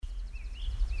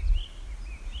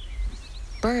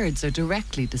Birds are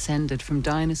directly descended from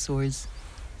dinosaurs.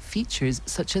 Features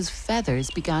such as feathers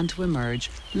began to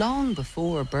emerge long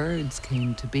before birds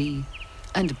came to be,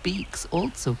 and beaks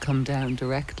also come down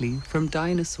directly from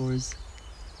dinosaurs.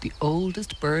 The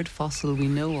oldest bird fossil we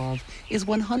know of is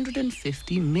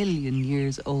 150 million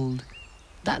years old.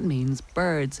 That means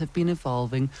birds have been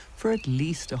evolving for at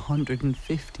least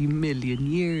 150 million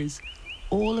years.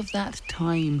 All of that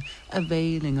time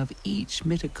availing of each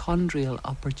mitochondrial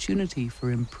opportunity for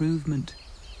improvement,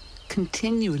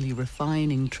 continually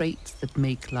refining traits that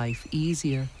make life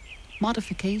easier,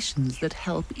 modifications that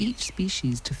help each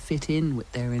species to fit in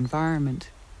with their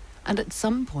environment. And at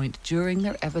some point during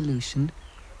their evolution,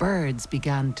 birds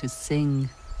began to sing.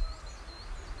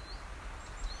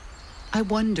 I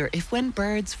wonder if when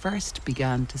birds first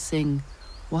began to sing,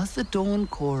 was the dawn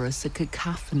chorus a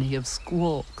cacophony of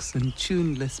squawks and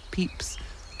tuneless peeps,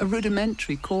 a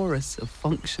rudimentary chorus of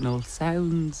functional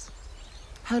sounds?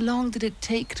 How long did it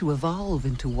take to evolve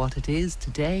into what it is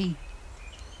today?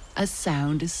 As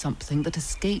sound is something that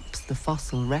escapes the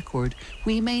fossil record,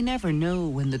 we may never know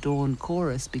when the dawn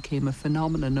chorus became a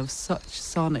phenomenon of such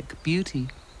sonic beauty.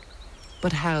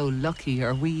 But how lucky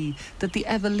are we that the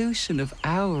evolution of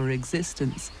our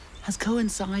existence has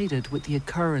coincided with the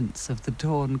occurrence of the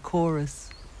dawn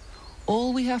chorus.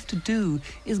 All we have to do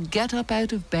is get up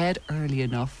out of bed early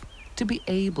enough to be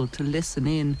able to listen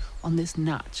in on this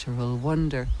natural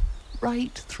wonder,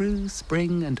 right through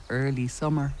spring and early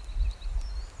summer.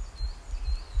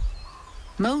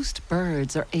 Most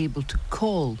birds are able to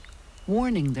call,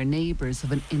 warning their neighbours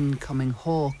of an incoming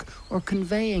hawk or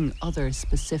conveying other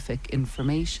specific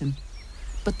information.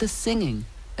 But the singing,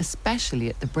 especially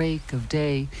at the break of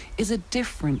day, is a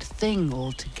different thing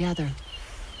altogether.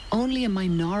 Only a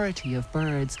minority of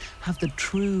birds have the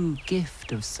true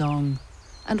gift of song.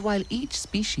 And while each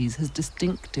species has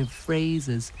distinctive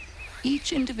phrases,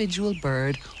 each individual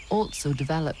bird also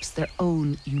develops their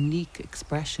own unique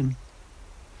expression.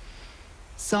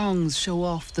 Songs show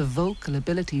off the vocal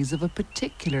abilities of a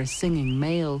particular singing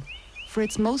male, for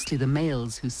it's mostly the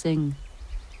males who sing.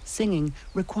 Singing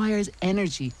requires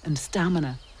energy and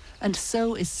stamina, and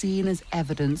so is seen as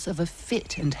evidence of a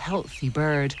fit and healthy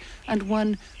bird, and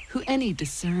one who any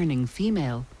discerning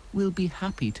female will be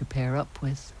happy to pair up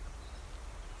with.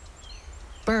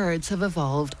 Birds have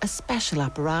evolved a special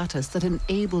apparatus that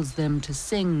enables them to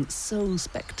sing so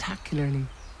spectacularly.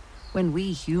 When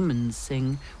we humans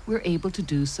sing, we're able to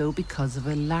do so because of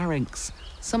a larynx,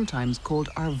 sometimes called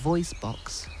our voice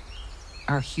box.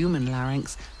 Our human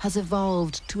larynx has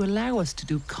evolved to allow us to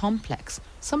do complex,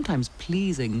 sometimes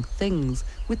pleasing things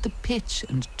with the pitch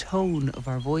and tone of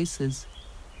our voices.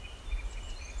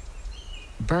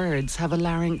 Birds have a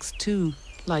larynx too,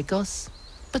 like us,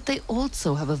 but they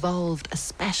also have evolved a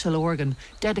special organ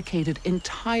dedicated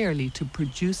entirely to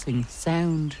producing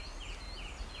sound.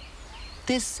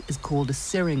 This is called a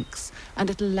syrinx, and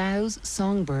it allows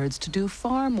songbirds to do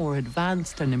far more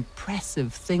advanced and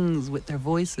impressive things with their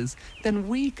voices than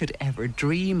we could ever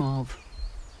dream of.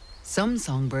 Some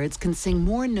songbirds can sing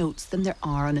more notes than there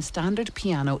are on a standard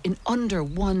piano in under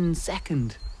 1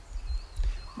 second.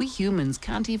 We humans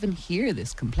can't even hear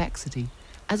this complexity,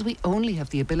 as we only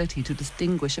have the ability to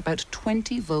distinguish about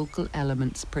 20 vocal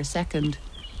elements per second.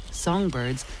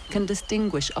 Songbirds can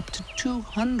distinguish up to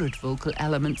 200 vocal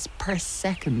elements per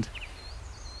second.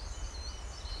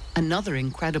 Another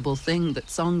incredible thing that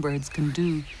songbirds can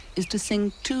do is to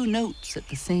sing 2 notes at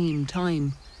the same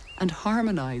time and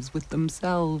harmonize with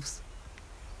themselves.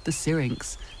 The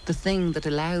syrinx, the thing that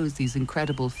allows these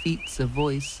incredible feats of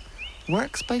voice,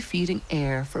 works by feeding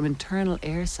air from internal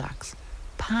air sacs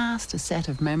past a set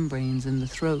of membranes in the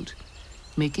throat,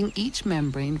 making each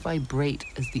membrane vibrate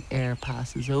as the air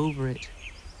passes over it.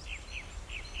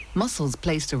 Muscles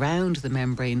placed around the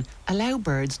membrane allow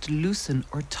birds to loosen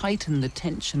or tighten the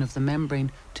tension of the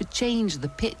membrane to change the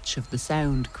pitch of the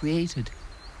sound created.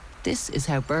 This is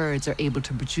how birds are able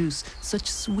to produce such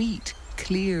sweet,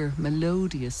 clear,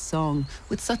 melodious song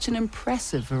with such an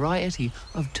impressive variety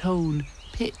of tone,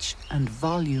 pitch, and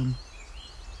volume.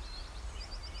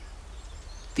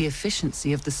 The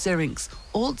efficiency of the syrinx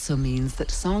also means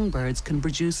that songbirds can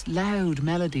produce loud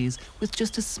melodies with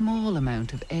just a small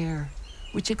amount of air,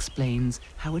 which explains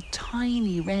how a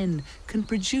tiny wren can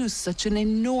produce such an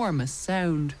enormous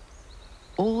sound.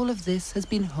 All of this has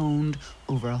been honed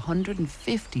over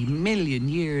 150 million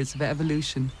years of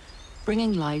evolution,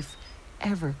 bringing life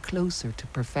ever closer to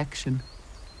perfection.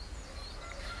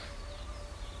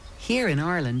 Here in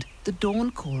Ireland, the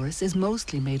dawn chorus is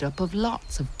mostly made up of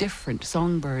lots of different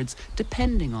songbirds,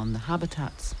 depending on the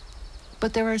habitats.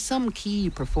 But there are some key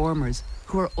performers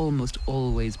who are almost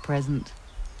always present.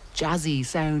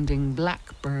 jazzy-sounding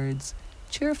blackbirds,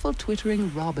 cheerful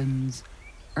twittering robins,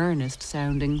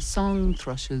 earnest-sounding song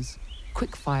thrushes,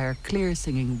 quick-fire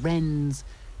clear-singing wrens,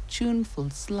 tuneful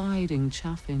sliding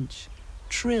chaffinch,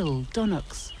 trill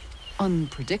dunnocks,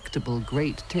 unpredictable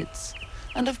great tits,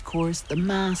 and of course the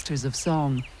masters of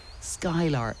song,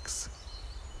 skylarks.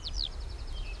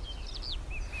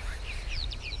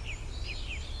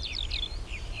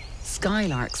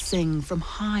 Skylarks sing from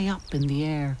high up in the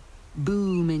air,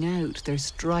 booming out their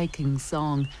striking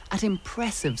song at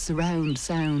impressive surround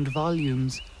sound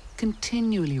volumes,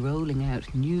 continually rolling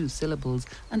out new syllables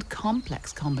and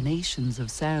complex combinations of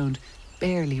sound,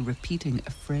 barely repeating a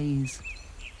phrase.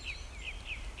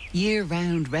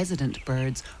 Year-round resident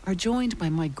birds are joined by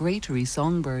migratory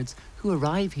songbirds who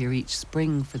arrive here each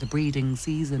spring for the breeding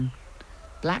season.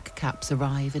 Blackcaps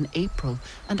arrive in April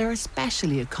and are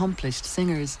especially accomplished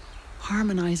singers,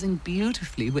 harmonising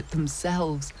beautifully with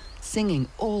themselves, singing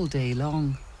all day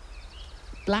long.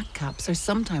 Blackcaps are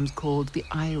sometimes called the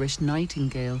Irish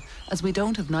nightingale, as we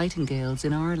don't have nightingales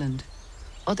in Ireland.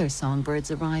 Other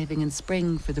songbirds arriving in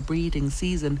spring for the breeding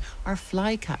season are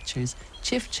flycatchers,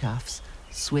 chiffchaffs,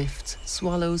 swifts,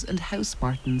 swallows and house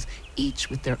martins, each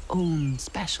with their own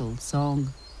special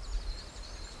song.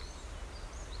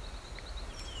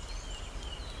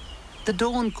 The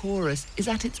dawn chorus is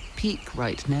at its peak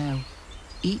right now.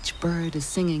 Each bird is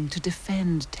singing to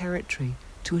defend territory,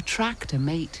 to attract a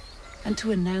mate, and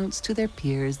to announce to their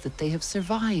peers that they have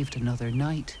survived another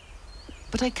night.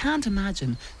 But I can't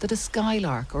imagine that a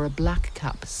skylark or a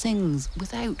blackcap sings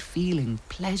without feeling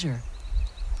pleasure.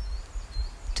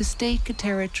 To stake a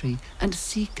territory and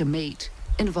seek a mate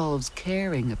involves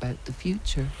caring about the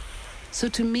future. So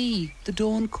to me, the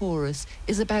dawn chorus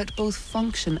is about both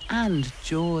function and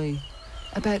joy,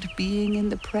 about being in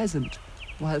the present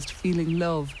whilst feeling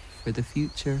love for the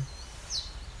future.